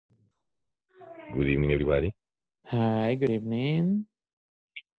Good evening, everybody. Hi, good evening.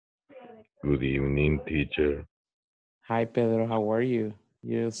 Good evening, teacher. Hi, Pedro. How are you?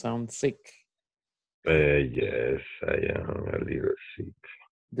 You sound sick. Yes, I am a little sick.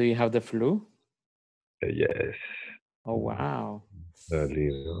 Do you have the flu? Yes, Oh, wow. a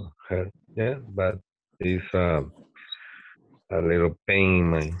little hurt. Yeah, but it's a little pain in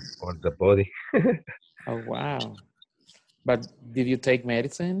my on the body. Oh, wow. But did you take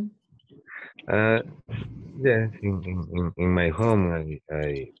medicine? uh, yes, in my home,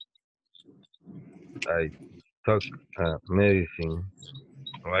 I took medicine.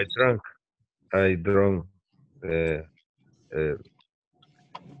 I drank. I drank uh, uh,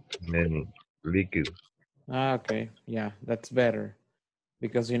 many liquid. Ah, okay. Yeah, that's better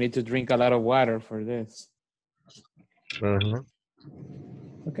because you need to drink a lot of water for this. Uh-huh.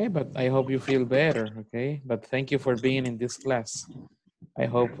 Okay, but I hope you feel better. Okay, but thank you for being in this class. I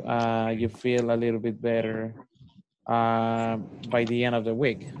hope you feel a little bit better by the end of the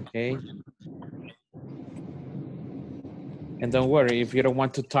week. Okay, and don't worry if you don't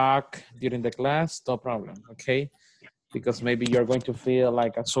want to talk during the class, no problem. Okay, because maybe you're going to feel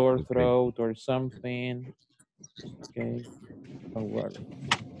like a sore Okay, throat or something. Okay, don't worry.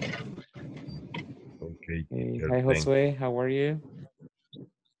 okay, Okay. teacher. Hi, Thanks. Josue. How are you?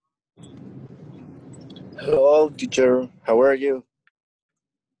 Hello, teacher. How are you?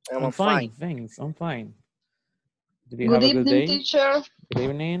 I'm I'm fine, fine. thanks. I'm fine. Did you have Good a good evening, day? teacher. Good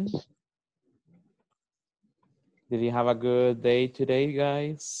evening. Did you have a good day today,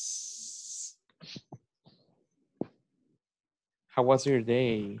 guys? How was your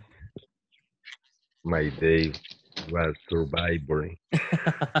day? My day was surviving.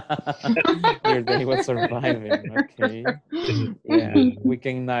 Your day was surviving. Okay. Yeah, Yeah. we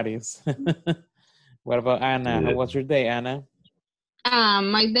can notice. What about Anna? How Yeah. was your day, Anna?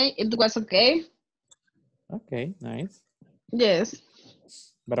 My day it was okay. Okay, nice. Yes,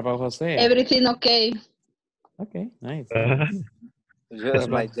 What about Jose? everything okay. Okay, nice, Uh-huh. nice. What Yes,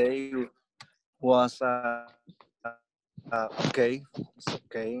 my about? day was okay. It's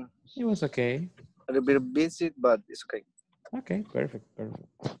okay. It was okay. A little bit busy, but it's okay. Okay, perfect, perfect.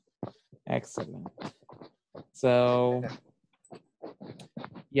 Excellent. So,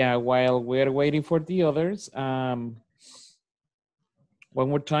 yeah, while we're waiting for the others, one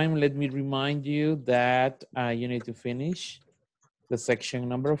more time, let me remind you that you need to finish the section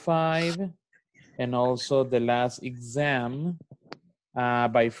number 5 and also the last exam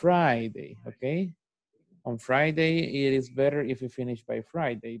by Friday, okay? On Friday, it is better if you finish by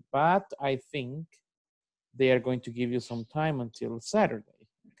Friday, but I think they are going to give you some time until Saturday,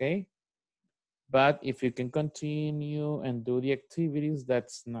 okay? But if you can continue and do the activities,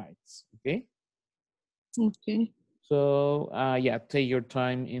 that's nice, okay? Okay. So yeah, take your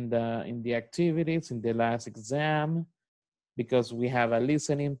time in the activities, in the last exam, because we have a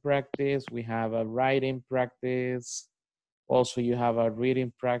listening practice, we have a writing practice, also you have a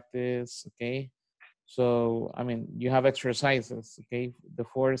reading practice, okay? So, I mean, you have exercises, okay? The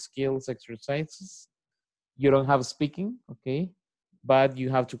 4 skills exercises. You don't have speaking, okay? But you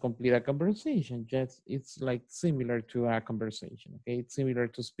have to complete a conversation. Just it's like similar to a conversation, okay? It's similar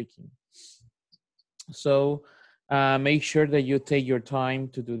to speaking. So make sure that you take your time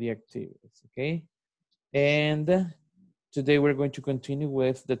to do the activities, okay? And today we're going to continue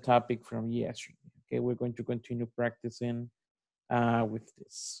with the topic from yesterday, okay? We're going to continue practicing with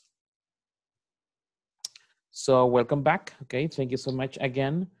this. So welcome back, okay? Thank you so much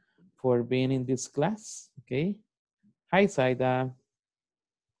again for being in this class, okay? Hi, Saida.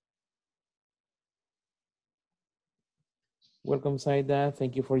 Welcome, Saida.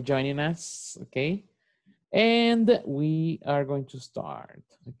 Thank you for joining us, okay? And we are going to start,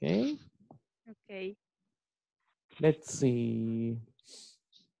 okay? Okay. Let's see.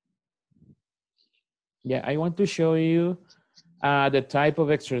 Yeah, I want to show you the type of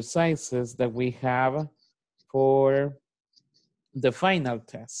exercises that we have for the final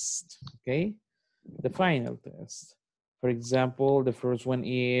test, okay? The final test. For example, the first one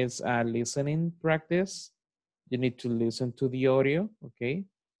is listening practice. You need to listen to the audio, okay?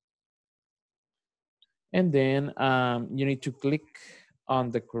 And then you need to click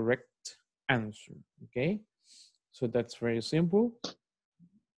on the correct answer, okay? So that's very simple.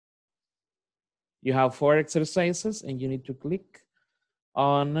 You have 4 exercises and you need to click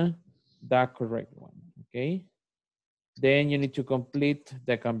on the correct one, okay? Then you need to complete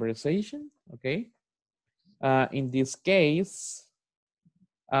the conversation, okay? In this case,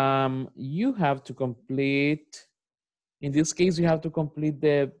 you have to complete, in this case, you have to complete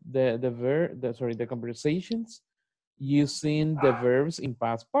the conversations using the verbs in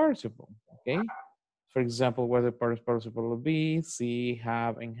past participle, okay? For example, what the past participle will be, see,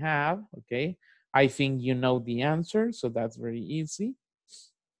 have, and have, okay? I think you know the answer, so that's very easy.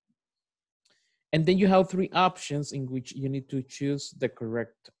 And then you have three options in which you need to choose the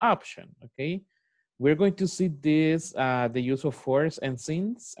correct option, okay? We're going to see this, the use of force and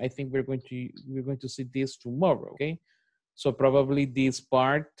since. I think we're going to see this tomorrow, okay? So probably this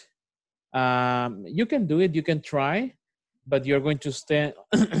part, you can do it, you can try, but you're going to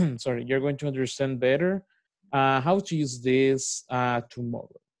sorry, you're going to understand better how to use this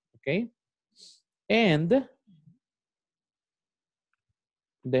tomorrow, okay? And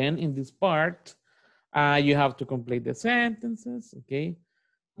then in this part, you have to complete the sentences, okay?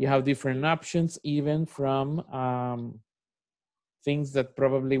 You have different options, even from things that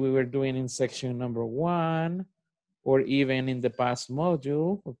probably we were doing in section number 1, or even in the past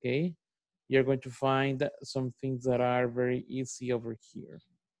module, okay? You're going to find some things that are very easy over here.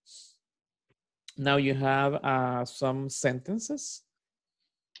 Now you have some sentences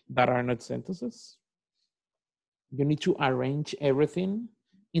that are not sentences. You need to arrange everything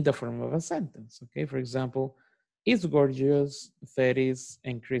in the form of a sentence, okay? For example, it's gorgeous, Thetis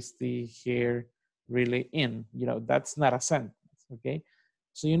and Christy here really in, you know, that's not a sentence, okay?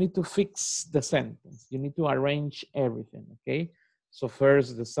 So you need to fix the sentence. You need to arrange everything, okay? So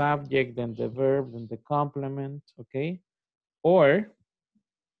first the subject, then the verb, then the complement, okay? Or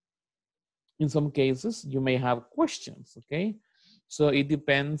in some cases, you may have questions, okay? So it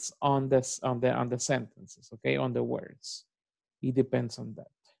depends on this, on the sentences, okay? On the words. It depends on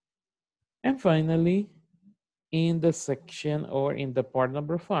that. And finally, in the section or in the part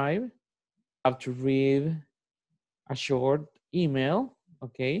number 5, you have to read a short email,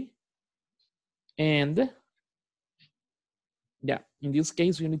 okay? And yeah, in this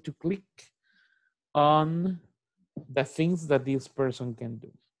case, you need to click on the things that this person can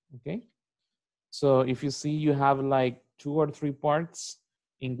do, okay? So if you see, you have like 2 or 3 parts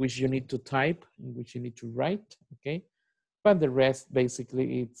in which you need to type, in which you need to write, okay? But the rest,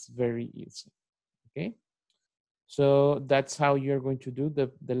 basically, it's very easy, okay? So that's how you're going to do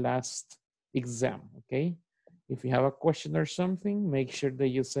the last exam, okay? If you have a question or something, make sure that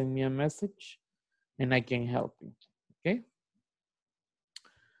you send me a message and I can help you, okay?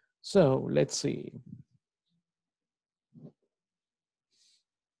 So let's see.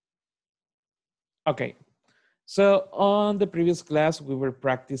 Okay, so on the previous class, we were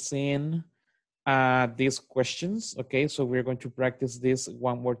practicing these questions, okay? So we're going to practice this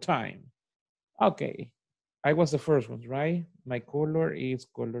one more time. Okay, I was the first one, right? My color is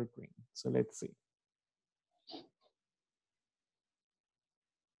color green. So let's see.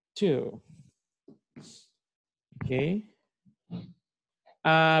 2. Okay.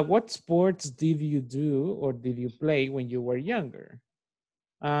 What sports did you do or did you play when you were younger?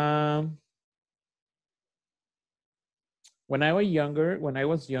 When I was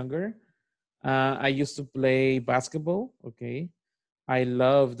younger, I used to play basketball. Okay, I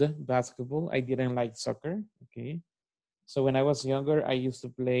loved basketball. I didn't like soccer. Okay, so when I was younger, I used to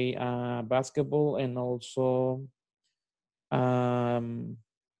play basketball and also, well,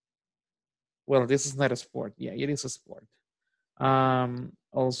 this is not a sport. Yeah, it is a sport.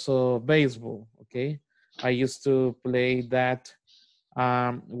 Also baseball. Okay, I used to play that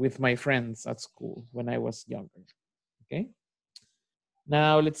with my friends at school when I was younger. Okay.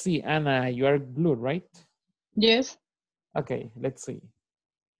 Now let's see, Anna, you are blue, right? Yes. Okay, let's see.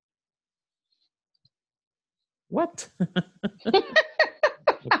 What?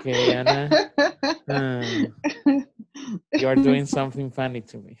 Okay, Anna. You are doing something funny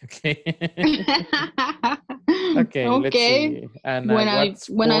to me. Okay. Okay, let's Okay. see. Anna, what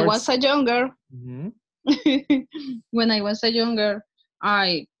When I was sports? a younger, Mhm. when I was a younger,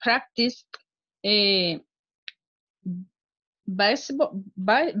 I practiced baseball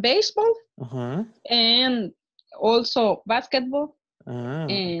Uh-huh. and also basketball.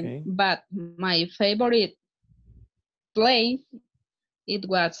 Okay. But my favorite play it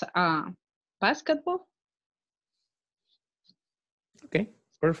was basketball. Okay,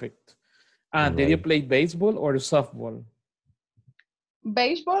 perfect. Did you Right. play baseball or softball?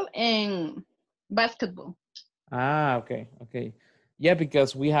 Baseball and basketball. Okay, okay. Yeah,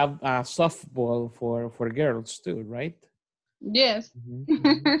 because we have softball for girls too, right? Yes. Mhm,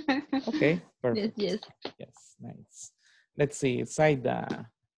 mhm. Okay, Yes, perfect. yes. Yes, nice. Let's see, Saida.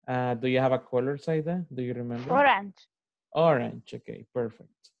 Do you have a color, Saida? Do you remember? Orange. Orange. Okay,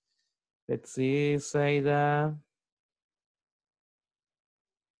 perfect. Let's see, Saida.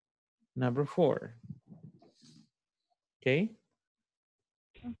 Number 4. Okay.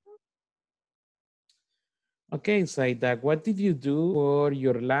 Okay, Saidak, what did you do for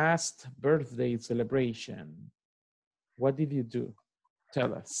your last birthday celebration? What did you do?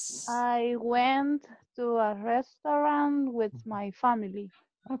 Tell us. I went to a restaurant with my family.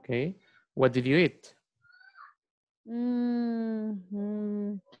 Okay. What did you eat?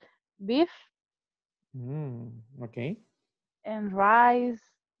 Mm, beef Okay. and rice,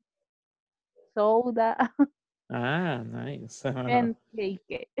 soda, Ah, nice. and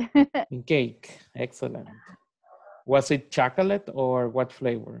cake. And cake. Excellent. Was it chocolate or what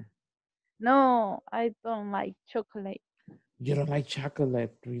flavor? No, I don't like chocolate. You don't like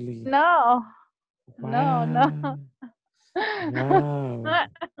chocolate, really? No, no, no. Wow. Wow.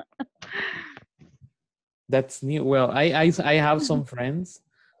 That's new. Well, I have some friends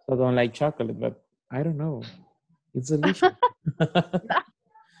that don't like chocolate, but I don't know. It's delicious.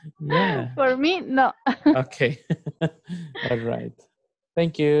 Yeah. For me, no. Okay. All right.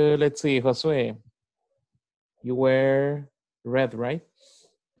 Thank you. Let's see, Josue. You wear red, right?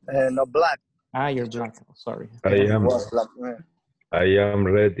 No, black, Ah, you're teacher. black. Oh, sorry. I It am was black. I am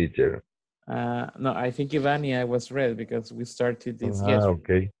red teacher. No, I think Ivania was red because we started this yesterday.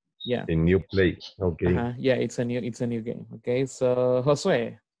 Okay. Yeah. A new play. Okay. Yeah, it's a new game. Okay, so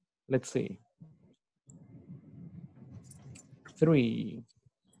Josue, let's see. 3.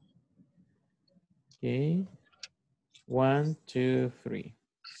 Okay. 1, 2, 3.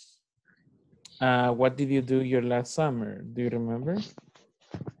 What did you do your last summer? Do you remember?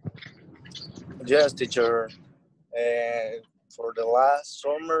 Yes, teacher. For the last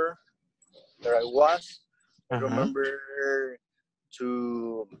summer that I was, I remember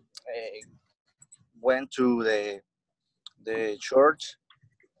to went to the church,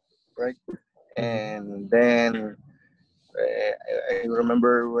 right? And then I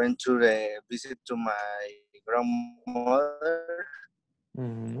remember went to the visit to my grandmother.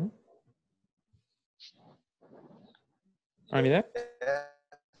 Only that?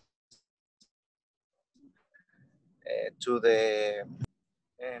 To the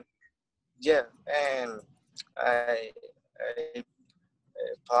and yeah, and I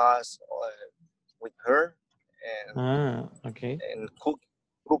passed with her Okay. and cook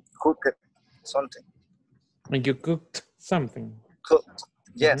something. And you cooked something. Cooked,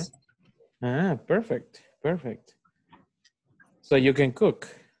 yes. Perfect. Perfect. So you can cook.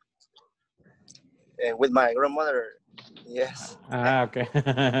 With my grandmother, yes. Okay.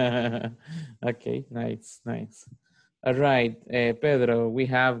 Okay, nice, nice. All right, Pedro, we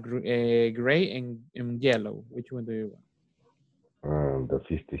have gray and yellow. Which one do you want? The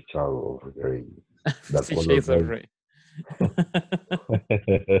 50 Shades of Grey. 50 Shades of Gray.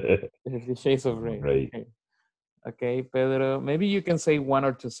 50 Shades of Gray. Great. Okay. Okay, Pedro, maybe you can say 1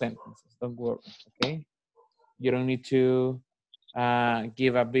 or 2 sentences. Don't worry, okay? You don't need to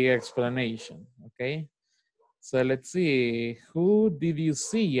give a big explanation, okay? So let's see. Who did you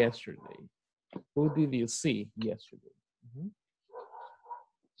see yesterday? Who did you see yesterday?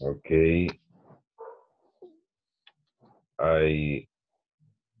 Okay. I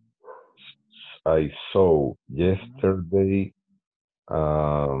saw yesterday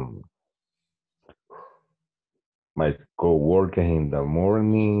my co-worker in the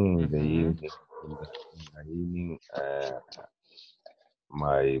morning, in the evening,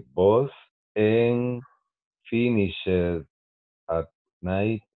 my boss, and finished at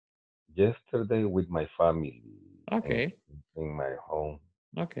night yesterday with my family Okay. in my home.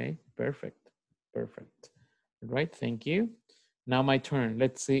 Okay, perfect. Perfect. Right, thank you. Now my turn.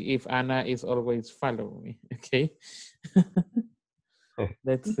 Let's see if Anna is always following me, okay?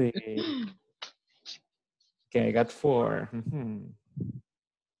 Let's see. Okay, I got 4.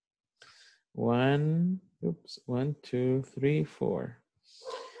 One, 2, 3, 4.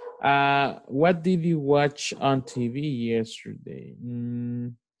 What did you watch on TV yesterday?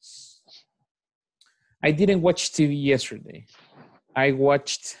 I didn't watch TV yesterday. I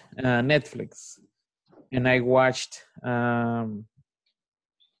watched Netflix, and I watched The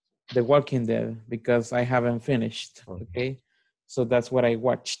Walking Dead because I haven't finished, okay? So that's what I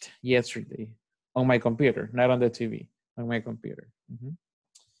watched yesterday on my computer, not on the TV, on my computer.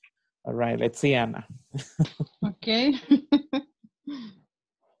 All right, let's see, Anna. Okay.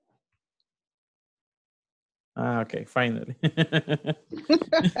 Okay, finally.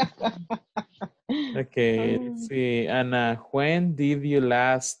 Okay, let's see. Anna, when did you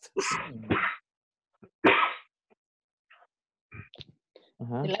last swim?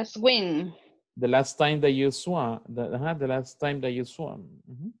 The last win. The last time that you swam. The last time that you swam.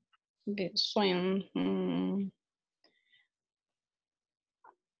 The swim.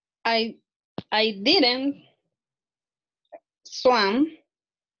 I didn't swim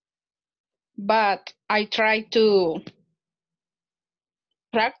but I try to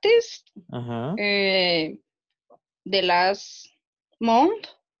practice Uh-huh. the last month.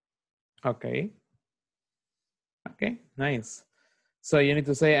 Okay. Okay, nice. So you need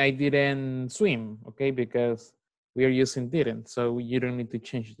to say I didn't swim, okay? Because we are using didn't, so you don't need to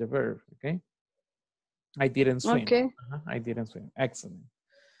change the verb, okay? I didn't swim. Okay. I didn't swim. Excellent.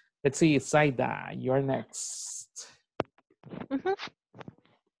 Let's see, Saida, you're next. Mhm.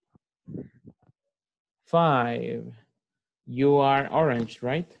 5. You are orange,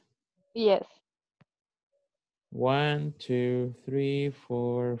 right? Yes. 1, 2, 3,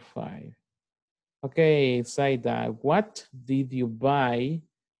 4, 5. Okay, Saida, what did you buy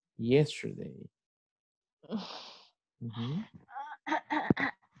yesterday? Mhm.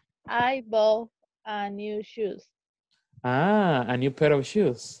 I bought a new shoes. Ah, a new pair of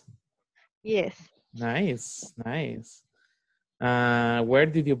shoes. Yes. Nice, nice. Where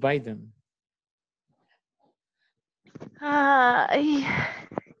did you buy them? Ay,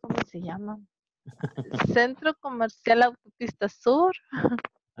 ¿cómo se llama? Centro Comercial Autopista Sur.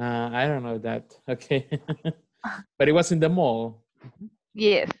 I don't know that. Okay. But it was in the mall.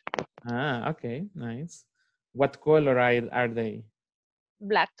 Yes. Ah, okay, nice. What color are they?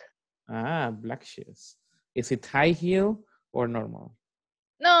 Black. Ah, black shoes. Is it high heel or normal?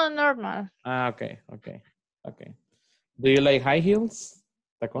 No, normal. Ah, okay, okay, okay. Do you like high heels?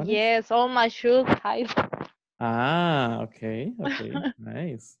 Tacones? Yes, all my shoes high. Ah, okay, okay.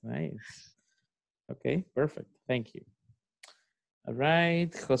 Nice, nice. Okay, perfect. Thank you. All right,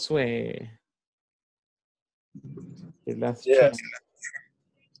 Josue, your last Yes, chance.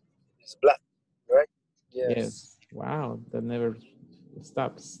 it's black, right? Yes. Yes. Wow, that never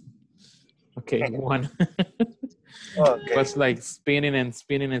stops. Okay, one. Okay, Was like spinning and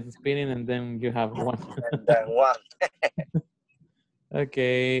spinning and spinning, and then you have one. and then one.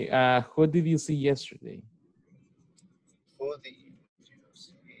 Okay, who did you see yesterday? Who did you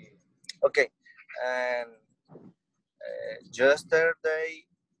see? Okay, and yesterday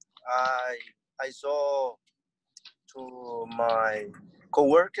I I saw to my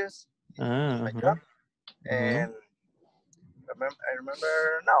coworkers in Ah, my uh-huh, job, uh-huh. and I remember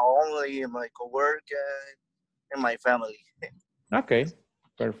not only my coworker and my family. Okay,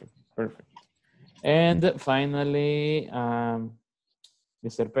 perfect, perfect. And finally,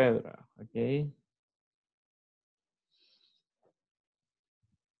 Mr. Pedro, okay?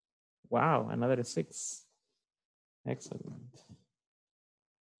 Wow, another 6. Excellent.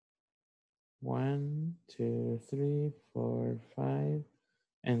 1, 2, 3, 4, 5,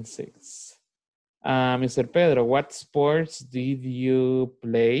 and 6. Mr. Pedro, what sports did you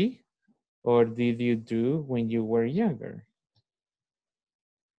play or did you do when you were younger?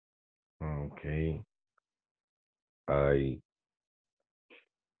 Okay. I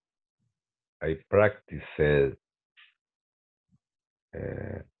I practiced uh,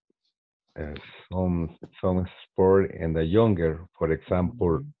 uh, some sport in the younger, for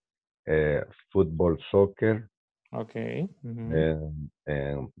example, Mhm. football, soccer, Okay.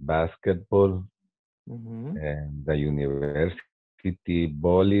 and basketball, and the university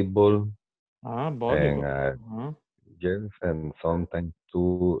volleyball, and Volleyball. Uh-huh. yes, and sometimes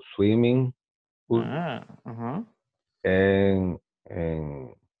too swimming pool, Uh-huh. and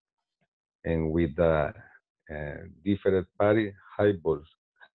and and with the different party high balls.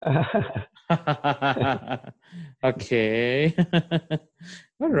 Okay.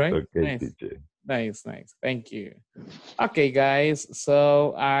 All It's right. okay, Nice. teacher. Nice, nice. Thank you. Okay, guys.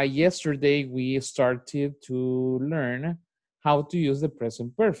 So yesterday we started to learn how to use the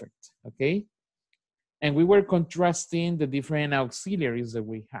present perfect. Okay. And we were contrasting the different auxiliaries that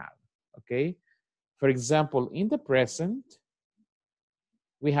we have. Okay. For example, in the present,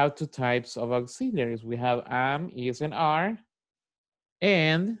 we have 2 types of auxiliaries. We have am, is, and are.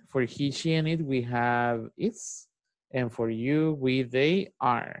 And for he, she, and it, we have is. And for you, we, they,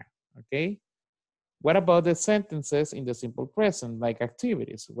 are. Okay. What about the sentences in the simple present, like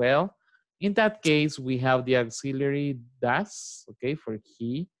activities? Well, in that case, we have the auxiliary does, okay, for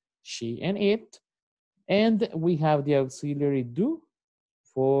he, she, and it. And we have the auxiliary do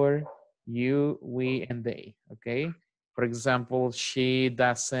for you, we, and they, okay? For example, she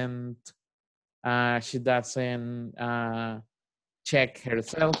doesn't check her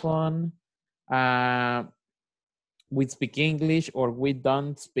cell phone. Uh, we speak English or we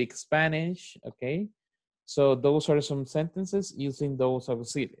don't speak Spanish, okay? So those are some sentences using those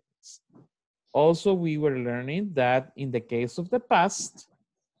auxiliaries. Also, we were learning that in the case of the past,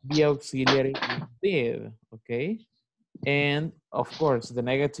 the auxiliary is did, okay? And of course, the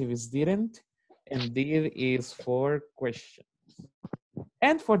negative is didn't, and did is for questions.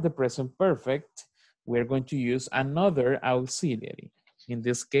 And for the present perfect, we're going to use another auxiliary. In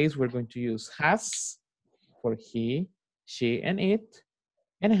this case, we're going to use has for he, she, and it,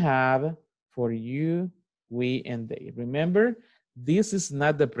 and have for you, we, and they. Remember, this is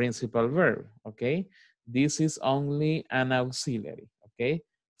not the principal verb, okay? This is only an auxiliary, okay?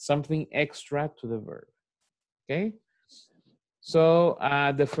 Something extra to the verb, okay? So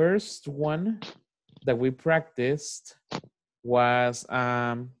the first one that we practiced was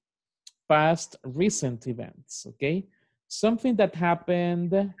past recent events, okay? Something that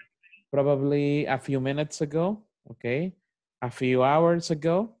happened probably a few minutes ago, okay? A few hours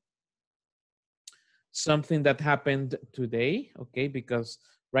ago. Something that happened today, okay? Because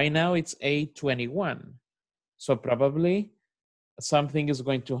right now it's 8:21. So probably something is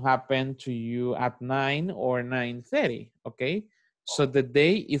going to happen to you at 9 or 9:30, okay? So the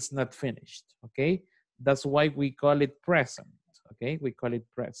day is not finished, okay? That's why we call it present, okay? We call it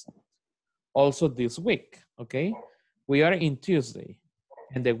present. Also this week, okay? We are in Tuesday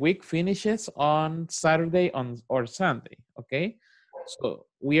and the week finishes on Saturday or Sunday, okay? So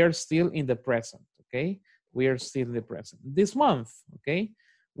we are still in the present, okay? We are still in the present. This month, okay?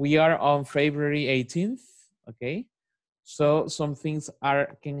 We are on February 18th, okay? So some things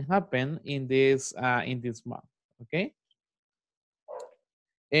can happen in this month, okay?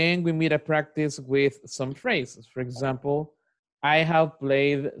 And we made a practice with some phrases. For example, I have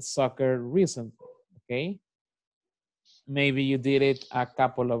played soccer recently, okay? Maybe you did it a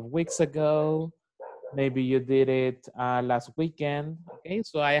couple of weeks ago. Maybe you did it last weekend, okay?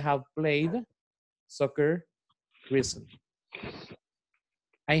 So I have played soccer recently.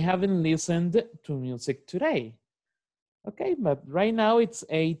 I haven't listened to music today. Okay, but right now it's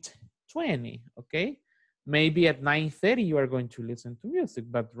 8:20, okay? Maybe at 9:30 you are going to listen to music,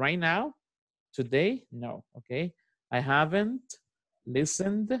 but right now, today, no, okay? I haven't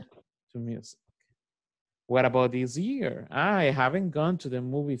listened to music. What about this year? I haven't gone to the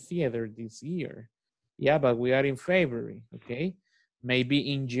movie theater this year. Yeah, but we are in February, okay?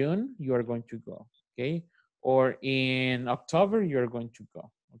 Maybe in June you are going to go, okay? Or in October you're going to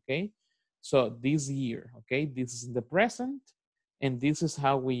go, okay? So this year, okay? This is in the present, and this is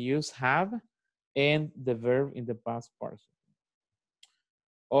how we use have and the verb in the past participle.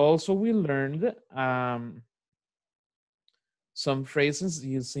 Also, we learned some phrases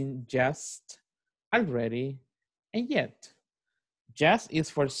using just, already, and yet. Just is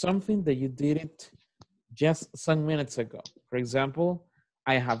for something that you did it just some minutes ago. For example,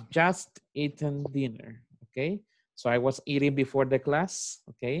 I have just eaten dinner, okay? So I was eating before the class,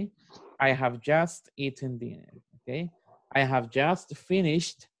 okay? I have just eaten dinner, okay? I have just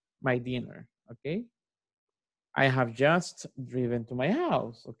finished my dinner, okay? I have just driven to my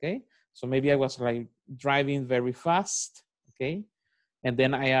house, okay? So maybe I was like driving very fast, okay? And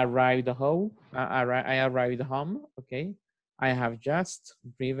then I arrived home, okay? I have just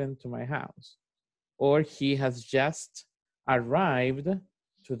driven to my house. Or he has just arrived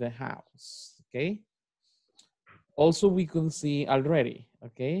to the house, okay? Also, we can see already,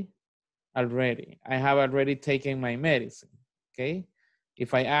 okay? Already. I have already taken my medicine, okay?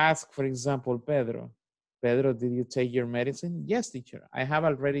 If I ask, for example, Pedro, did you take your medicine? Yes, teacher, I have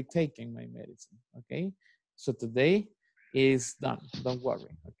already taken my medicine, okay? So today is done, don't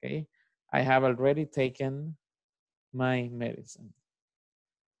worry, okay? I have already taken my medicine.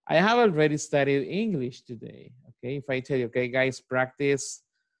 I have already studied English today, okay? If I tell you, okay, guys, practice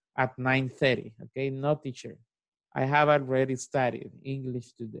at 9:30, okay? No, teacher, I have already studied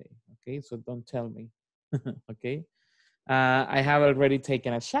English today, okay? So don't tell me, okay? I have already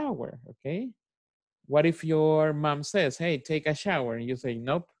taken a shower, okay? What if your mom says, hey, take a shower, and you say,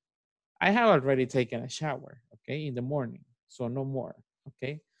 nope, I have already taken a shower, okay, in the morning, so no more,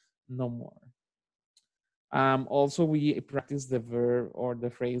 okay? No more. Also, we practice the verb or the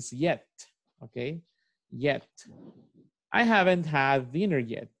phrase yet, okay? Yet. I haven't had dinner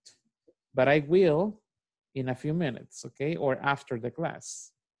yet, but I will in a few minutes, okay? Or after the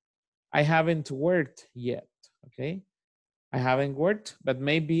class. I haven't worked yet, okay? I haven't worked, but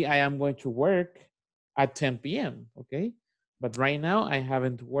maybe I am going to work at 10 p.m., okay? But right now, I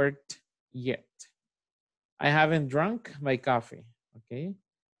haven't worked yet. I haven't drunk my coffee, okay?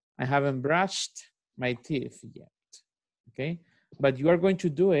 I haven't brushed my teeth yet, okay? But you are going to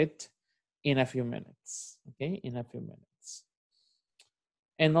do it in a few minutes, okay? In a few minutes.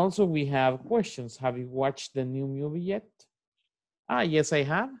 And also we have questions. Have you watched the new movie yet? Yes, I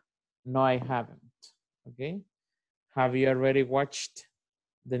have. No, I haven't, okay? Have you already watched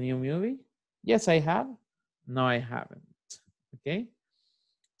the new movie? Yes, I have. No, I haven't, okay?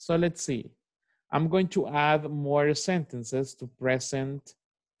 So let's see. I'm going to add more sentences to present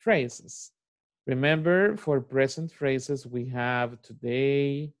phrases. Remember, for present phrases, we have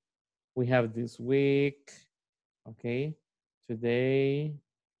today, we have this week, okay? Today,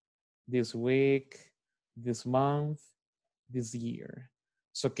 this week, this month, this year.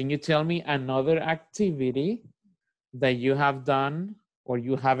 So can you tell me another activity that you have done or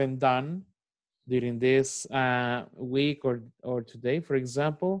you haven't done during this week or today? For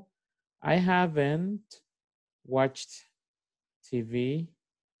example, I haven't watched TV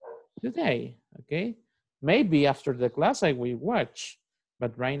today, okay? Maybe after the class I will watch,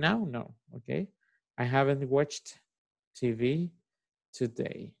 but right now, no, okay? I haven't watched TV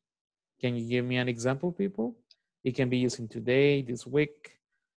today. Can you give me an example, people? It can be using today, this week,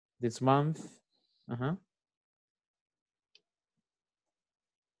 this month.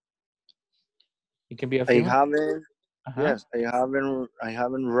 It can be I affirmative. haven't. Yes, I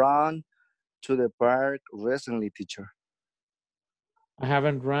haven't run to the park recently, teacher. I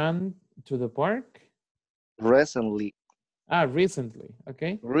haven't run to the park. Recently. Recently,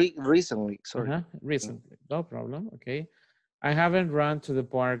 okay. Recently, sorry. Recently, no problem, okay. I haven't run to the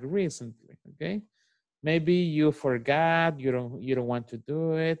park recently, okay. Maybe you forgot, you don't want to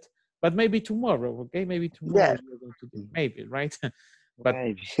do it, but maybe tomorrow, okay. Maybe tomorrow Yes. you're going to do it, maybe, right? But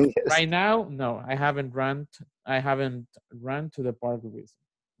Maybe. Yes. right now, no, I haven't run to the park recently.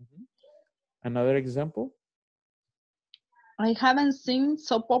 Another example? I haven't seen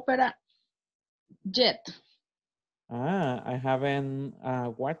soap opera yet. I haven't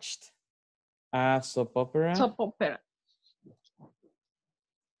watched a soap opera. Soap opera.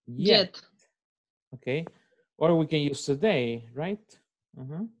 Yet. Okay. Or we can use today, right?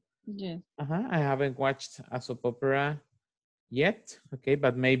 Yes. I haven't watched a soap opera yet. Okay.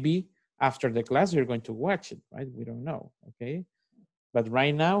 But maybe after the class, you're going to watch it, right? We don't know. Okay. But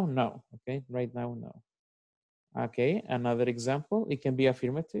right now, no. Okay. Right now, no. Okay. Another example, it can be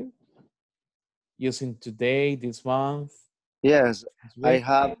affirmative. Using today, this month. Yes, this week.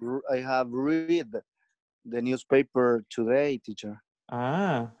 I have read the newspaper today, teacher.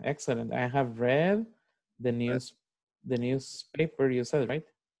 Excellent. I have read the newspaper you said, right?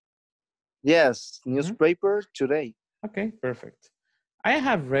 Yes, newspaper today. Okay, perfect. I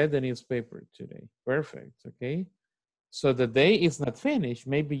have read the newspaper today. Perfect. Okay. So the day is not finished.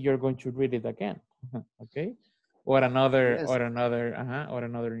 Maybe you're going to read it again. Okay. Or another, Yes. or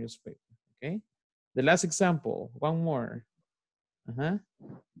another newspaper. Okay. The last example, one more.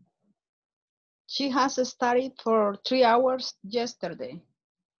 She has studied for 3 hours yesterday.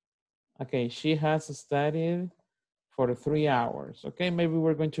 Okay, she has studied for 3 hours. Okay, maybe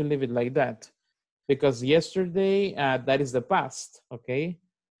we're going to leave it like that because yesterday, that is the past. Okay.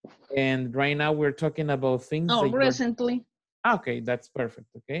 And right now we're talking about things that recently. Okay, that's perfect.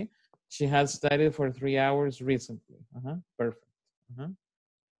 Okay. She has studied for 3 hours recently. Perfect.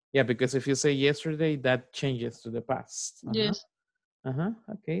 Yeah, because if you say yesterday, that changes to the past. Yes.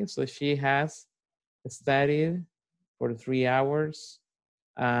 Okay, so she has studied for 3 hours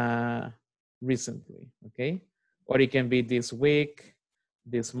recently. Okay. Or it can be this week,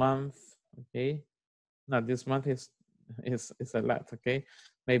 this month. Okay. No, this month is a lot. Okay.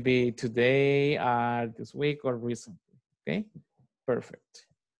 Maybe today, this week, or recently. Okay. Perfect.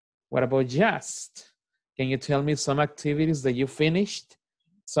 What about just? Can you tell me some activities that you finished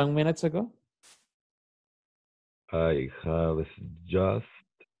some minutes ago? I have just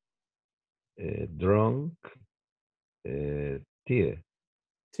drunk tea.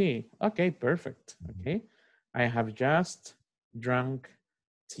 Tea. Okay, perfect. Okay. I have just drunk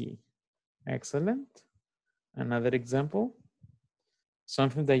tea. Excellent. Another example?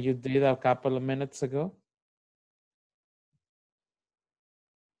 Something that you did a couple of minutes ago?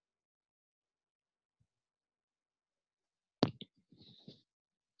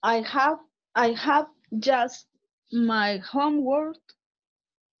 I have just my homework.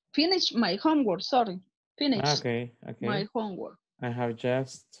 Finished my homework, sorry. Finished Okay. my homework. I have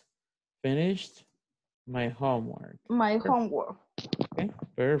just finished my homework. My homework. Okay,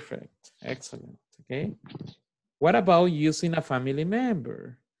 perfect. Excellent. Okay. What about using a family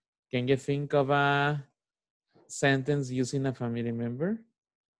member? Can you think of a sentence using a family member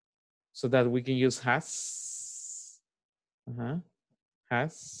so that we can use has?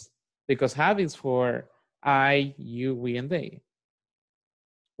 Has. Because have is for I, you, we, and they.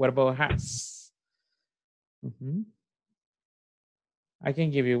 What about has? I can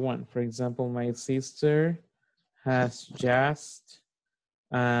give you one. For example, my sister has just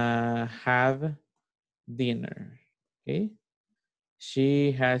had dinner. Okay.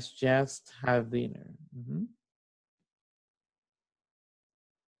 She has just had dinner.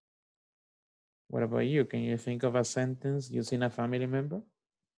 What about you? Can you think of a sentence using a family member?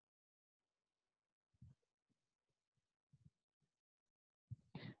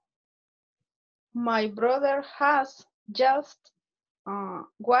 My brother has just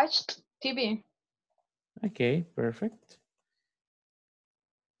watched TV. Okay, perfect.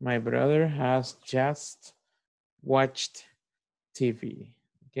 My brother has just watched TV.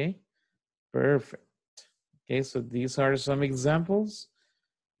 Okay, perfect. Okay, so these are some examples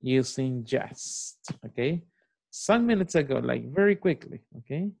using just. Okay, some minutes ago, like very quickly.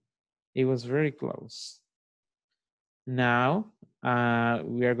 Okay, it was very close. Now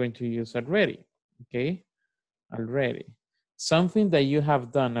we are going to use already. Okay, already. Something that you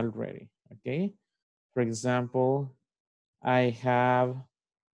have done already. Okay, for example, I have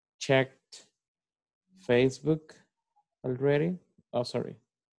checked Facebook already. Oh, sorry.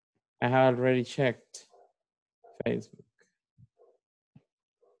 I have already checked Facebook.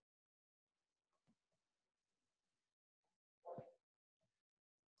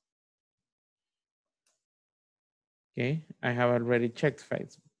 Okay, I have already checked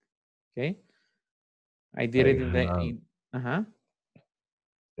Facebook. Okay, I did it in the, uh-huh.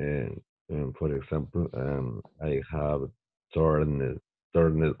 For example, I have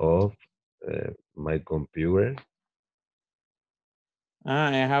turned off my computer.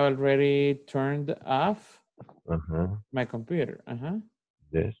 I have already turned off Uh-huh. my computer. Uh-huh.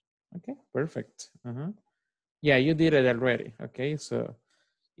 Yes. Okay, perfect. Uh-huh. Yeah, you did it already. Okay, so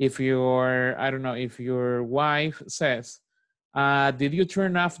if your, I don't know, if your wife says, did you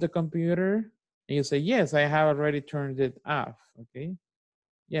turn off the computer? And you say, yes, I have already turned it off. Okay.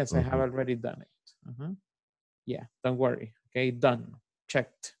 Yes, I have already done it. Uh-huh. Yeah, don't worry. Okay, done,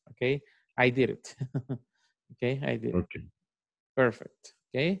 checked. Okay, I did it. Okay, I did it. Okay. Perfect.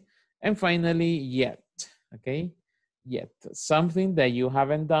 Okay, and finally, yet. Okay, yet. Something that you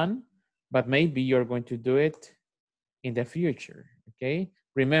haven't done, but maybe you're going to do it in the future. Okay,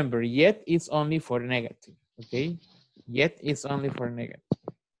 remember, yet is only for negative. Okay, yet is only for negative.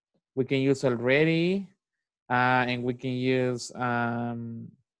 We can use already, and we can use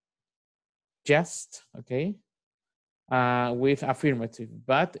just. Okay, with affirmative,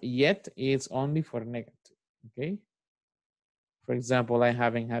 but yet is only for negative. Okay, for example, I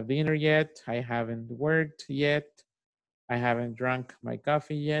haven't had dinner yet, I haven't worked yet, I haven't drunk my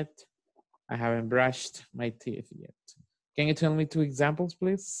coffee yet, I haven't brushed my teeth yet. Can you tell me two examples,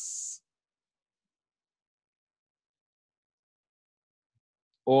 please?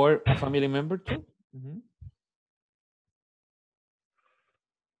 Or a family member too?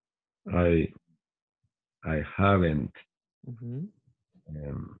 I haven't Mm-hmm.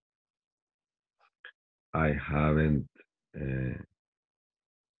 I haven't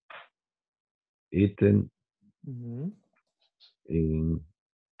eaten Mm-hmm. in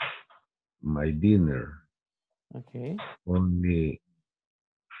my dinner. Okay. Only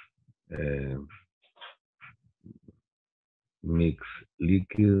mix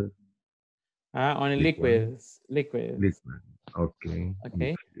liquid. Only Liquid. liquids. Liquids. Liquid. Okay. Okay.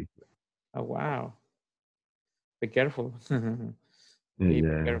 Mix liquid. Oh, wow. Be careful. Be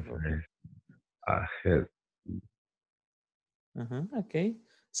Yeah. careful. I had. Okay.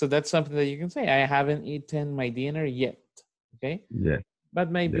 So that's something that you can say. I haven't eaten my dinner yet. Okay. Yeah.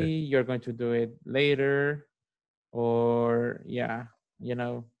 But maybe Yeah. you're going to do it later or, yeah, you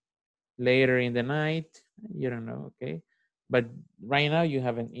know, later in the night. You don't know. Okay. But right now you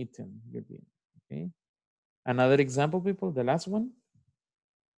haven't eaten your dinner. Okay. Another example, people, the last one.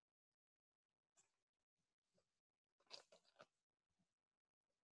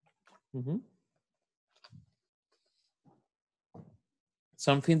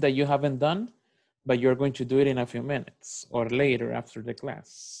 Something that you haven't done, but you're going to do it in a few minutes or later after the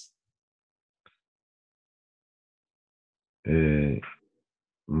class.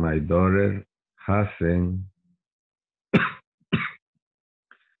 My daughter hasn't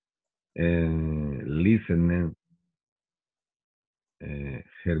listened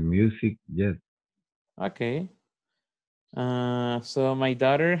her music yet. Okay. So my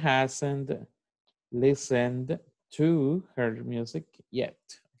daughter hasn't listened to her music yet.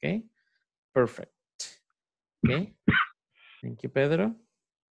 Okay. Perfect. Okay. Thank you, Pedro.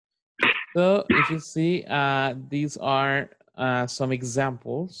 So if you see, these are some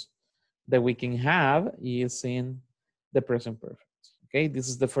examples that we can have using the present perfect. Okay, this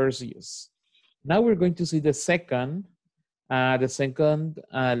is the first use. Now we're going to see the second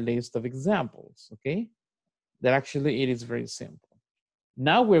list of examples. Okay, that actually it is very simple.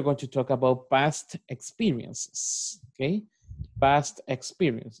 Now we're going to talk about past experiences. Okay, past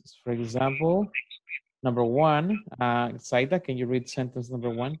experiences. For example, number one, Saida, can you read sentence number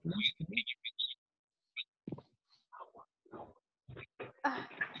one, please?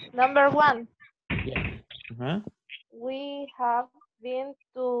 Number one, Yeah. Uh-huh. we have been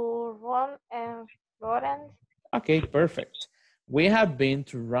to Rome and Florence. Okay, perfect. We have been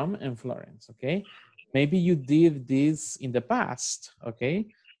to Rome and Florence, okay? Maybe you did this in the past, okay?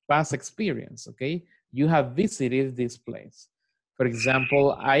 Past experience, okay? You have visited this place. For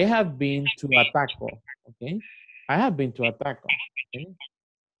example, I have been to a taco, okay? I have been to a taco, okay?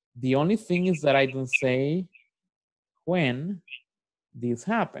 The only thing is that I don't say when this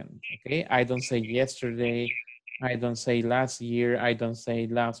happened, okay? I don't say yesterday, I don't say last year, I don't say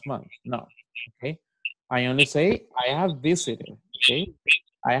last month, no, okay? I only say I have visited, okay?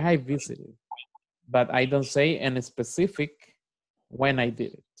 I have visited, but I don't say any specific when I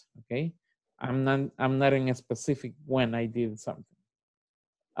did it, okay? I'm not in a specific when I did something.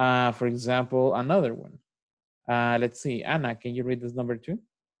 For example, another one. Let's see, Anna, can you read this number 2?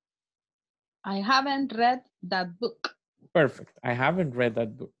 I haven't read that book. Perfect. I haven't read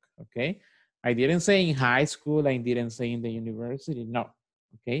that book. Okay. I didn't say in high school. I didn't say in the university. No.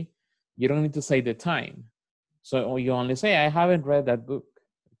 Okay. You don't need to say the time. So you only say, I haven't read that book.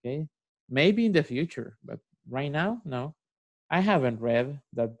 Okay. Maybe in the future, but right now, no. I haven't read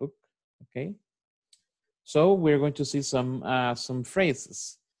that book. Okay. So we're going to see some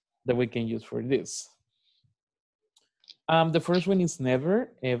phrases that we can use for this. The first one is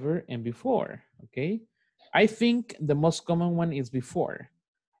never, ever, and before, okay? I think the most common one is before,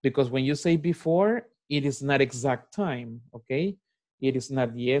 because when you say before, it is not exact time, okay? It is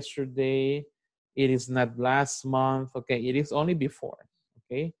not yesterday, it is not last month, okay? It is only before,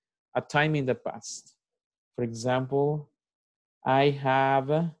 okay? A time in the past. For example, I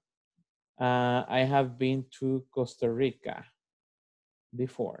have been to Costa Rica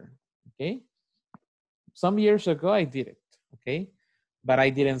before, okay? Some years ago, I did it, okay? But I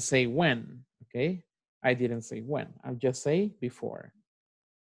didn't say when, okay? I didn't say when. I'll just say before.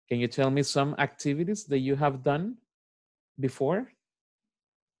 Can you tell me some activities that you have done before?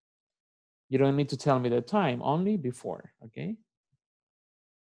 You don't need to tell me the time, only before, okay?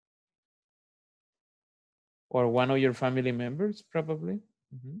 Or one of your family members, probably.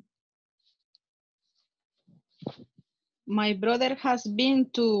 My brother has been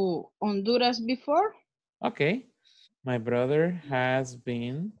to Honduras before. Okay. My brother has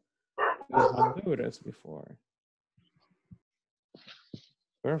been to Honduras before.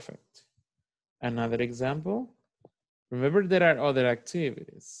 Perfect. Another example. Remember, there are other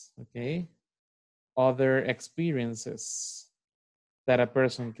activities, okay? Other experiences that a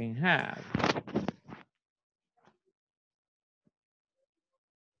person can have.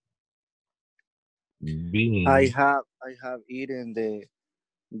 Being. I have eaten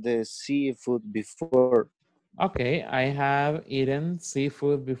the seafood before. Okay, I have eaten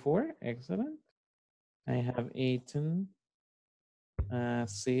seafood before. Excellent. I have eaten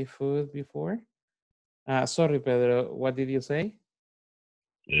seafood before. Sorry, Pedro, what did you say?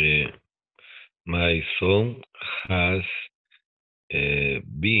 My son has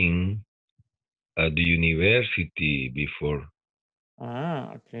been at the university before.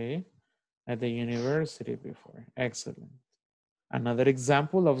 Okay. At the university before. Excellent. Another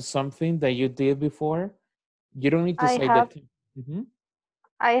example of something that you did before. You don't need to I say have that.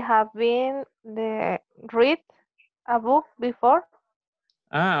 I have been the read a book before.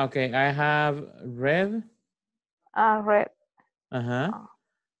 Okay. I have read Read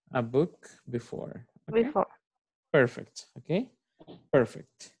a book before. Okay. before. Perfect. Okay.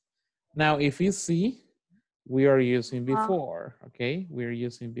 Perfect. Now, if you see, we are using before. Okay. We're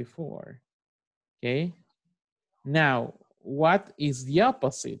using before. Okay. Now, what is the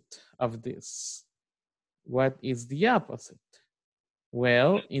opposite of this? What is the opposite?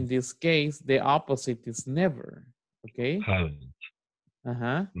 Well, in this case, the opposite is never. Okay. Haven't.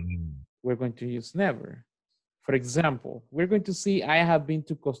 We're going to use never. For example, we're going to see I have been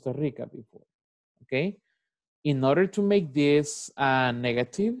to Costa Rica before. Okay. In order to make this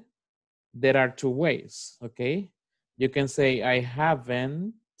negative, there are two ways. Okay. You can say I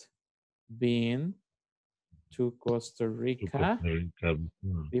haven't been to Costa Rica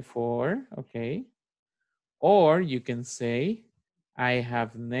before. Okay. Or you can say I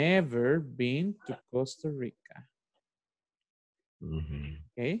have never been to Costa Rica.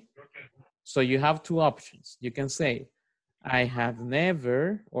 Okay. So you have two options. You can say I have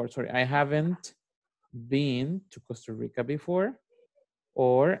never, or sorry, I haven't been to Costa Rica before,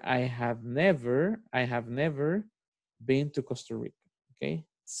 or I have never been to Costa Rica. Okay,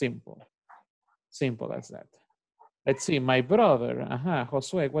 simple as that. Let's see, my brother.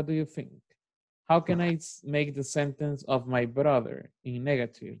 Josue, what do you think? How can I make the sentence of my brother in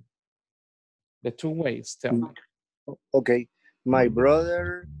negative? The two ways, tell me. Okay, my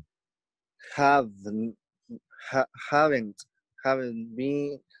brother have haven't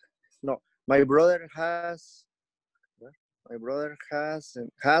been. No, my brother has. My brother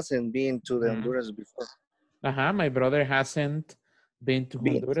hasn't been to the Honduras before. My brother hasn't been to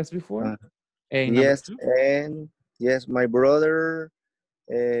Been. Honduras before. Uh, And number yes, two? and yes, my brother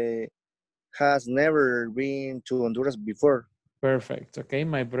has never been to Honduras before. Perfect. Okay,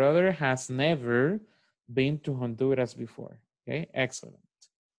 my brother has never been to Honduras before. Okay, excellent.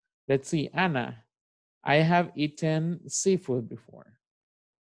 Let's see, Anna. I have eaten seafood before.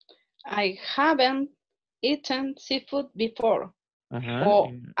 I haven't eaten seafood before. Uh-huh.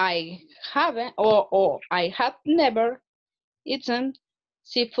 Or I haven't, or I have never eaten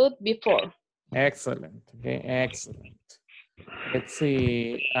seafood before. Excellent. Okay, excellent. Let's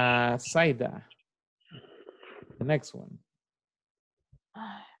see, Saida, the next one.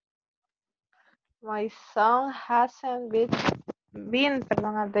 My son hasn't been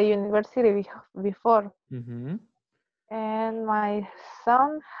at the university before. Mm-hmm. And my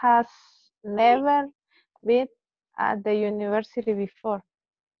son has never been at the university before.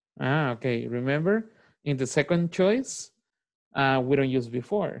 Okay. Remember, in the second choice, we don't use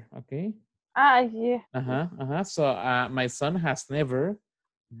before, okay? Yeah. So my son has never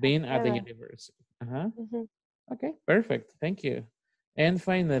been at the Never. university. Mhm. Okay, perfect. Thank you. And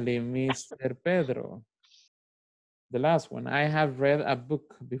finally, Mr. Pedro, the last one. I have read a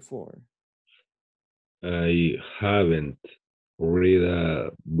book before. I haven't read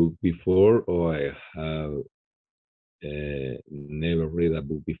a book before, or I have never read a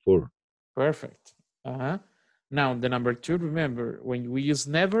book before. Perfect. Now, the number two, remember, when we use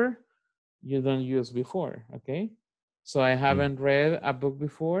never, you don't use before, okay? So I haven't read a book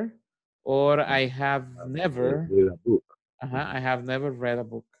before, or I have never, Read a book. I have never read a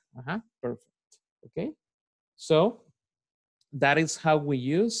book. Perfect, okay? So that is how we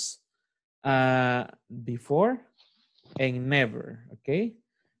use before and never, okay?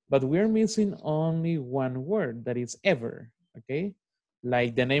 But we're missing only one word, that is ever, okay?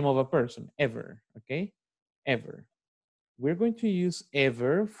 Like the name of a person, ever, okay? Ever. We're going to use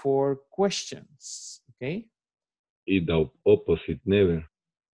ever for questions, okay? It's the opposite, never.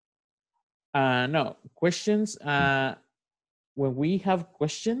 No, questions, when we have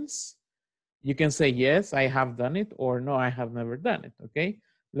questions, you can say, yes, I have done it, or no, I have never done it, okay?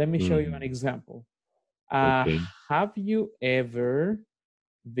 Let me show you an example. Okay. Have you ever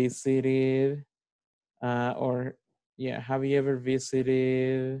visited, have you ever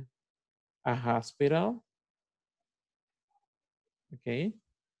visited a hospital? Okay.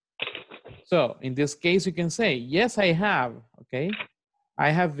 So in this case, you can say, yes, I have, okay? I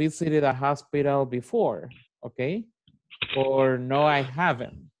have visited a hospital before, okay? Or no, I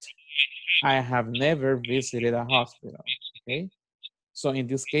haven't. I have never visited a hospital, okay? So in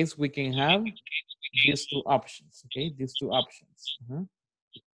this case, we can have these two options, okay? These two options.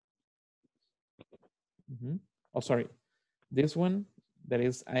 Oh, sorry. This one, that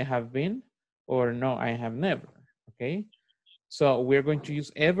is, I have been, or no, I have never, okay? So we're going to use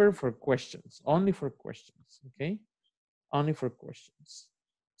ever for questions, only for questions, okay? Only for questions.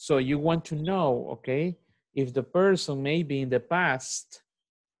 So you want to know, okay, if the person maybe in the past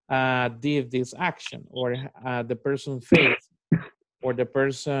did this action, or the person faced, or the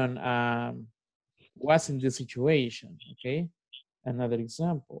person was in this situation, okay? Another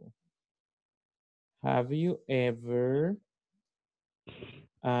example. Have you ever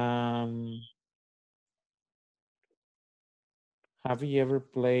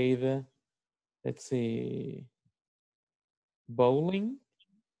played, let's see, bowling?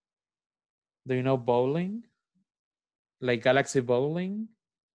 Do you know bowling? Like Galaxy Bowling?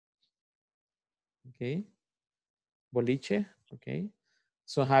 Okay. Boliche? Okay.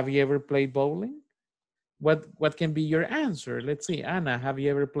 So have you ever played bowling? What can be your answer? Let's see, Anna, have you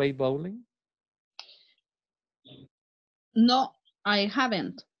ever played bowling? No, I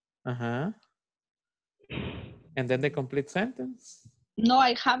haven't. And then the complete sentence. No,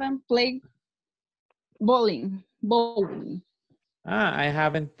 I haven't played bowling. I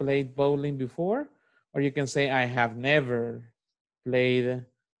haven't played bowling before, or you can say I have never played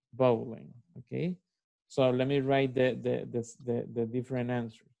bowling. Okay. So let me write the different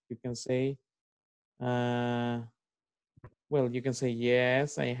answers. You can say, well, you can say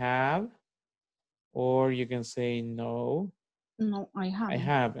yes, I have, or you can say no, No, I I haven't.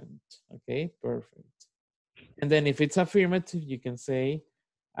 haven't. Okay, perfect. And then if it's affirmative, you can say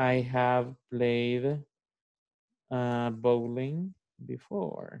I have played bowling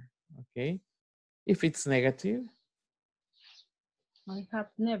before. Okay. If it's negative, I have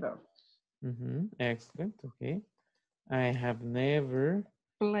never. excellent. Okay. I have never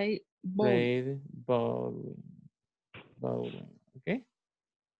Play ball. Played bowling. Bowling. Okay,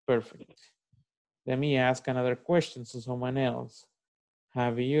 perfect. Let me ask another question to someone else.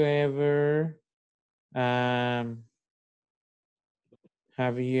 Have you ever have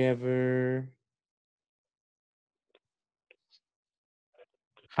you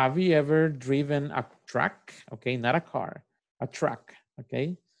ever driven a truck? Okay, not a car, a truck.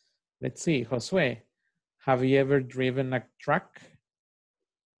 Okay, let's see, Josue, have you ever driven a truck?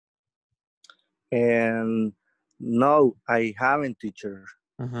 And no, I haven't, teacher.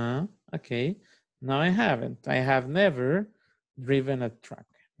 Okay, no, I haven't. I have never driven a truck.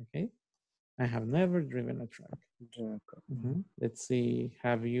 Okay, I have never driven a truck. Let's see,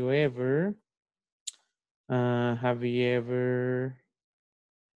 have you ever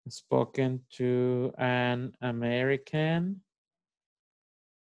spoken to an American?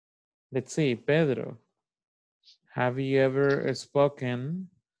 Let's see, Pedro, have you ever spoken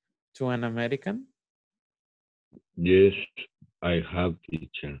to an American? Yes, I have,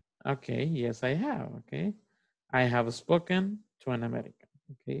 teacher. Okay, yes, I have. Okay, I have spoken to an American.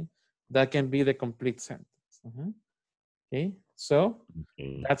 Okay, that can be the complete sentence. Okay, so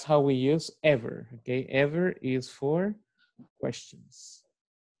Okay. that's how we use ever. Okay, ever is for questions.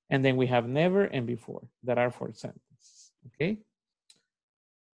 And then we have never and before that are for sentences. Okay.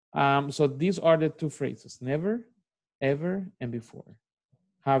 So these are the two phrases, never, ever, and before.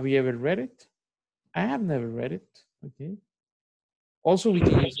 Have you ever read it? I have never read it. Okay. Also, we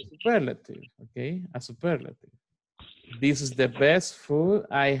can use a superlative. Okay, a superlative. This is the best food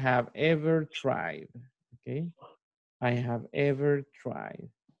I have ever tried. Okay, I have ever tried.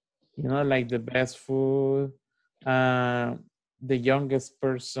 You know, like the best food, the youngest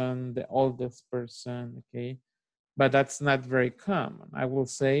person, the oldest person. Okay, but that's not very common. I will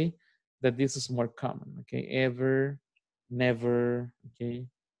say that this is more common. Okay, ever, never. Okay,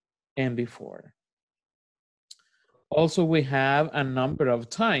 and before. Also, we have a number of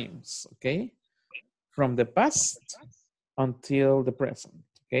times. Okay, from the past until the present.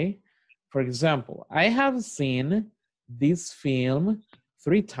 Okay, for example, I have seen this film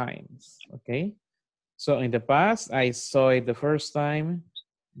 3 times. Okay, so in the past I saw it the first time,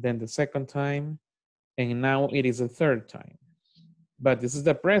 then the second time, and now it is the third time. But this is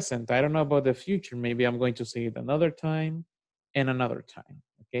the present. I don't know about the future. Maybe I'm going to see it another time and another time.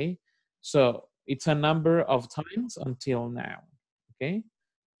 Okay, so it's a number of times until now. Okay,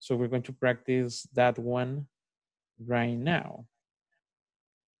 so we're going to practice that one right now.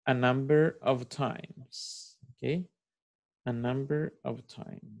 A number of times. Okay, a number of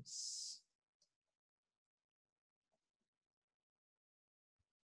times.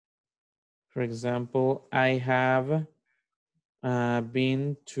 For example, I have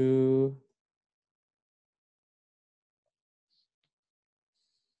been to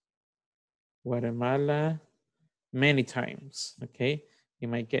Guatemala many times. Okay, in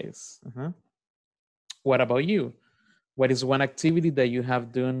my case. What about you? What is one activity that you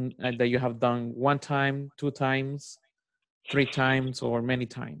have done 1 time, 2 times, 3 times, or many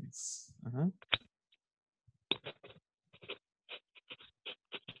times?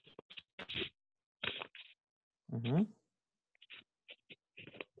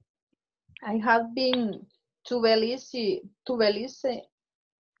 I have been to Belize,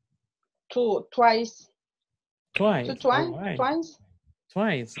 twice. Twice. All right. Twice.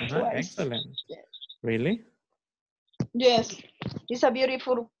 Twice. Twice. Excellent. Yes. Really? Yes, it's a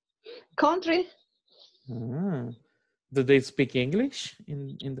beautiful country. Do they speak English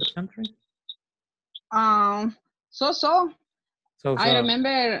in that country? So. So. I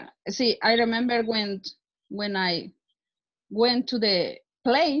remember. See, I remember when I went to the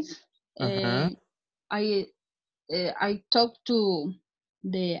place. I talked to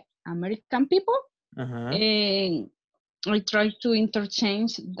the American people, and I tried to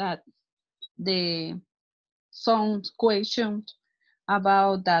interchange some questions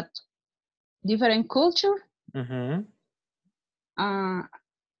about that different culture.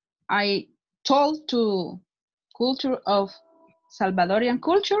 I told to culture of Salvadorian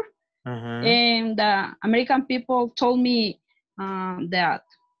culture, and the American people told me that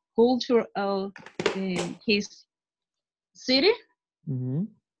culture of his city.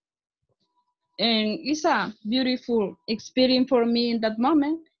 And it's a beautiful experience for me in that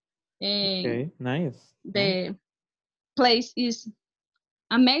moment. And okay, nice. The place is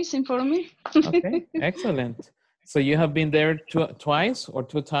amazing for me. Okay, excellent. So you have been there twice or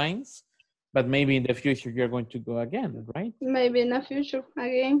 2 times, but maybe in the future you're going to go again, right? Maybe in the future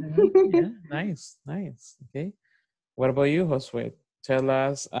again. Yeah, nice. Okay. What about you, Josue? Tell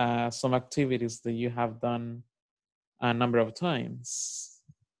us some activities that you have done a number of times.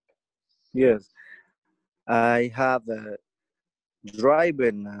 Yes, I have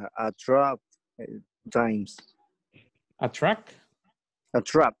driven a truck times. A truck? A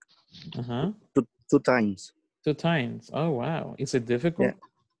truck Uh-huh. two times. 2 times. Oh, wow. Is it Yeah, difficult?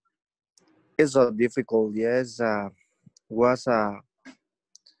 it's so difficult. Yes, was uh,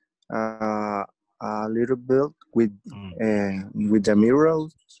 a little bit with the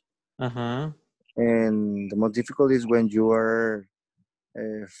mirrors, Uh-huh. and the most difficult is when you are.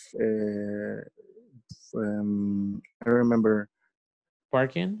 I don't remember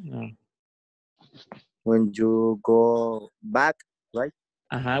Parking? No. when you go back, right?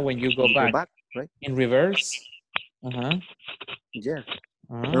 Uh-huh. When you go You go back back, right? in reverse? Uh-huh. Yes.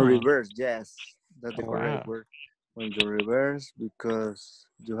 In Ah. reverse, yes, that's the Oh, correct wow. word. When you reverse, because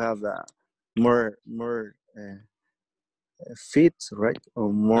you have more feet, right, or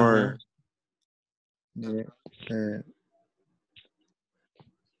Uh-huh. more. Uh, uh,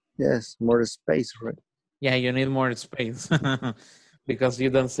 yes, more space, right? Yeah, you need more space because you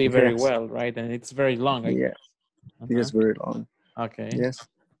don't see very Yes, well, right? And it's very long, I yeah, guess. Uh-huh. yes, very long. Okay. Yes.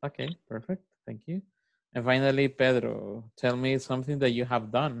 Okay, perfect. Thank you. And finally, Pedro, tell me something that you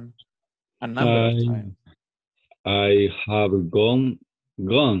have done a number of I times. I have gone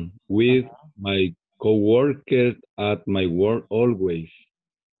with my coworkers at my work always.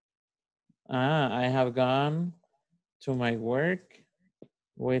 I have gone to my work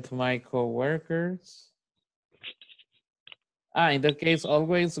with my coworkers. In that case,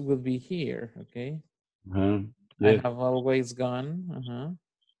 always would be here, okay? Uh-huh. I Yes. have always gone.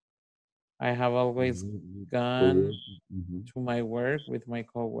 I have always gone Coworkers. Mhm. to my work with my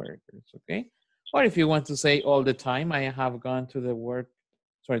coworkers, okay? Or if you want to say all the time, I have gone to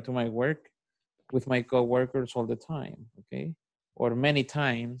to my work with my coworkers all the time, okay? Or many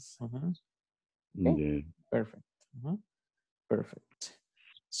times. Okay, Yeah. perfect. Perfect.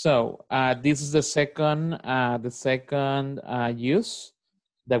 So this is the second use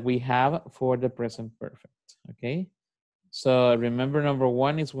that we have for the present perfect, okay? So remember, number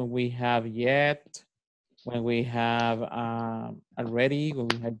one is when we have yet, when we have already, when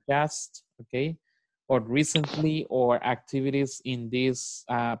we have just, okay? Or recently, or activities in this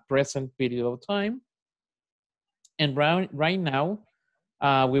present period of time. And right now,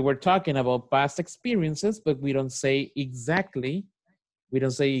 we were talking about past experiences, but we don't say exactly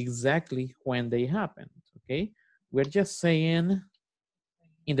when they happened, okay? We're just saying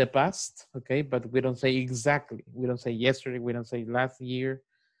in the past, okay? But we don't say exactly. We don't say yesterday, we don't say last year,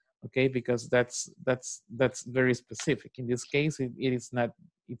 okay? Because that's very specific. In this case, it is not,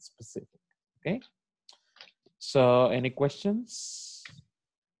 it's specific, okay? So any questions?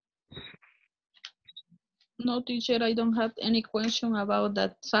 No, teacher, I don't have any question about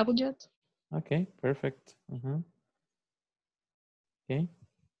that subject. Okay, perfect. Okay.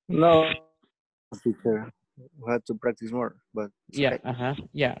 No, teacher, we had to practice more, but it's Yeah, okay.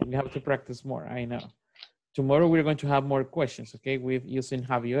 yeah, we have to practice more, I know. Tomorrow we're going to have more questions, okay, with using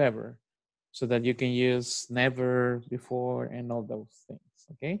have you ever, so that you can use never, before, and all those things,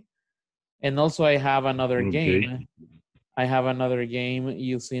 okay? And also I have another Okay. game. I have another game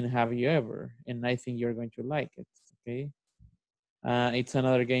using have you ever, and I think you're going to like it, okay? It's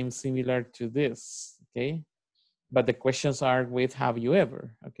another game similar to this, okay? But the questions are with have you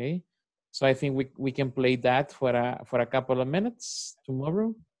ever, okay? So I think we can play that for a couple of minutes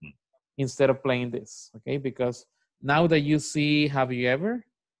tomorrow instead of playing this, okay? Because now that you see have you ever,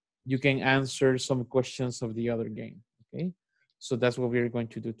 you can answer some questions of the other game, okay? So that's what we're going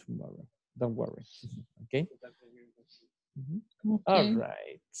to do tomorrow. Don't worry, okay? All Okay.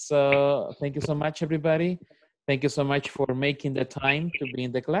 right. So thank you so much, everybody. Thank you so much for making the time to be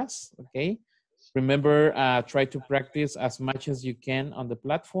in the class, okay? Remember, try to practice as much as you can on the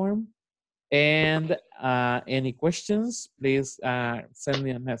platform. And any questions, please send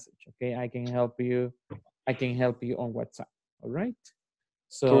me a message, okay? I can help you. I can help you on WhatsApp, all right?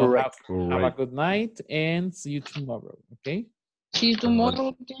 So Correct. All have a right. good night and see you tomorrow, okay? See you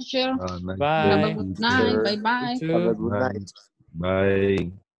tomorrow, teacher. Nice day, Have a Bye. good night. teacher. Sure. Bye You bye. Have a too. good night. Nice.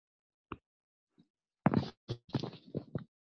 Bye.